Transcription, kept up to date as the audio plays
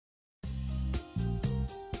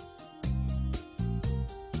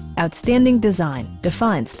Outstanding design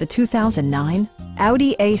defines the 2009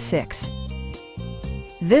 Audi A6.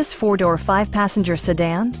 This four-door, five-passenger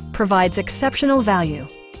sedan provides exceptional value.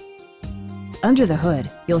 Under the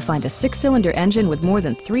hood, you'll find a six-cylinder engine with more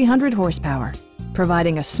than 300 horsepower,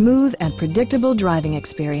 providing a smooth and predictable driving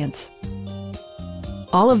experience.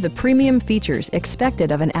 All of the premium features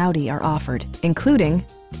expected of an Audi are offered, including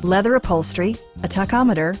leather upholstery, a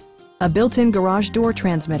tachometer, a built-in garage door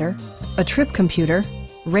transmitter, a trip computer,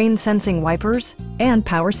 rain-sensing wipers, and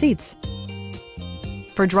power seats.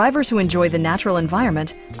 For drivers who enjoy the natural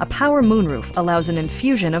environment, a power moonroof allows an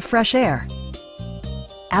infusion of fresh air.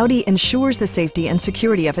 Audi ensures the safety and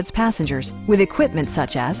security of its passengers with equipment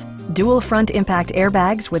such as dual front impact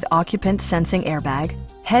airbags with occupant sensing airbag,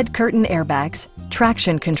 head curtain airbags,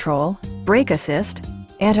 traction control, brake assist,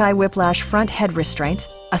 anti-whiplash front head restraints,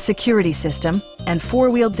 a security system, and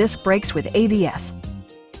four-wheel disc brakes with ABS.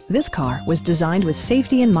 This car was designed with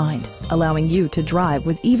safety in mind, allowing you to drive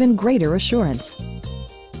with even greater assurance.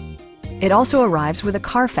 It also arrives with a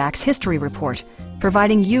Carfax history report,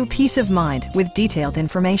 providing you peace of mind with detailed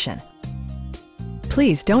information.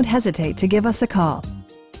 Please don't hesitate to give us a call.